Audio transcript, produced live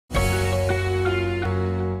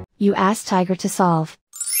You ask Tiger to solve.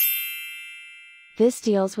 This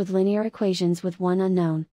deals with linear equations with one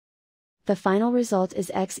unknown. The final result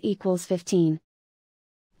is x equals 15.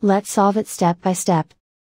 Let's solve it step by step.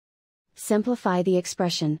 Simplify the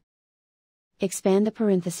expression. Expand the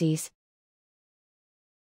parentheses.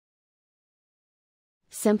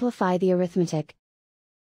 Simplify the arithmetic.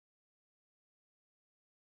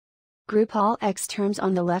 Group all x terms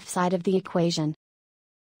on the left side of the equation.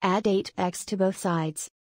 Add 8x to both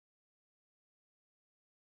sides.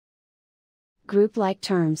 Group like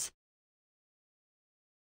terms.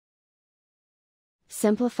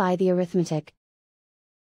 Simplify the arithmetic.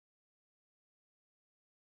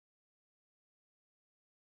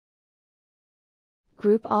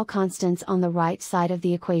 Group all constants on the right side of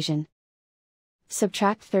the equation.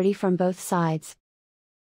 Subtract 30 from both sides.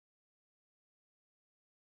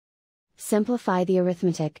 Simplify the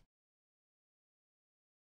arithmetic.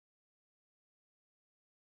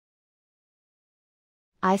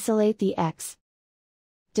 Isolate the x.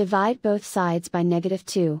 Divide both sides by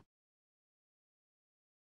 -2.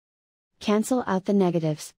 Cancel out the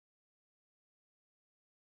negatives.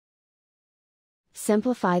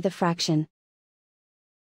 Simplify the fraction.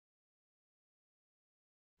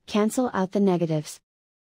 Cancel out the negatives.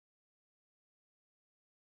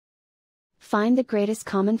 Find the greatest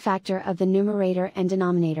common factor of the numerator and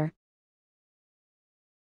denominator.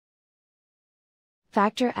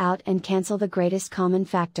 Factor out and cancel the greatest common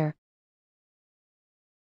factor.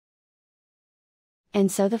 And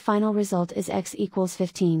so the final result is x equals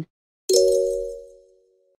 15.